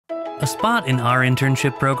A spot in our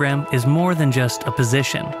internship program is more than just a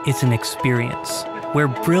position, it's an experience, where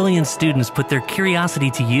brilliant students put their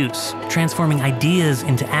curiosity to use, transforming ideas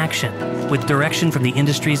into action, with direction from the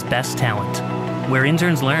industry's best talent, where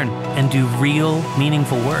interns learn and do real,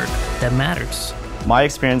 meaningful work that matters. My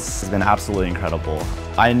experience has been absolutely incredible.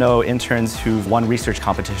 I know interns who've won research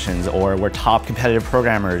competitions or were top competitive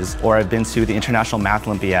programmers or have been to the International Math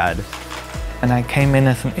Olympiad. When I came in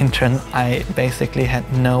as an intern, I basically had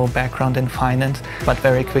no background in finance, but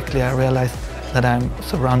very quickly I realized that I'm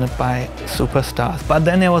surrounded by superstars. But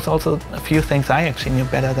then there was also a few things I actually knew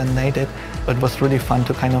better than they did, but it was really fun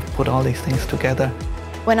to kind of put all these things together.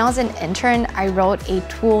 When I was an intern, I wrote a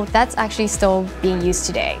tool that's actually still being used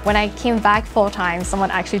today. When I came back full-time,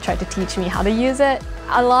 someone actually tried to teach me how to use it.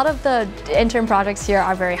 A lot of the intern projects here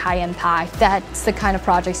are very high impact. That's the kind of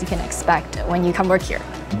projects you can expect when you come work here.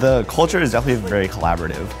 The culture is definitely very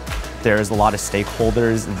collaborative. There's a lot of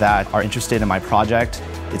stakeholders that are interested in my project.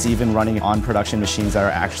 It's even running on production machines that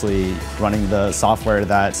are actually running the software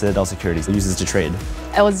that Citadel Securities uses to trade.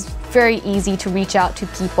 It was very easy to reach out to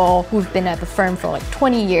people who've been at the firm for like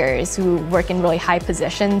 20 years, who work in really high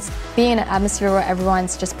positions. Being in an atmosphere where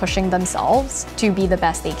everyone's just pushing themselves to be the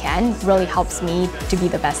best they can really helps me to be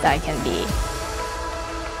the best that I can be.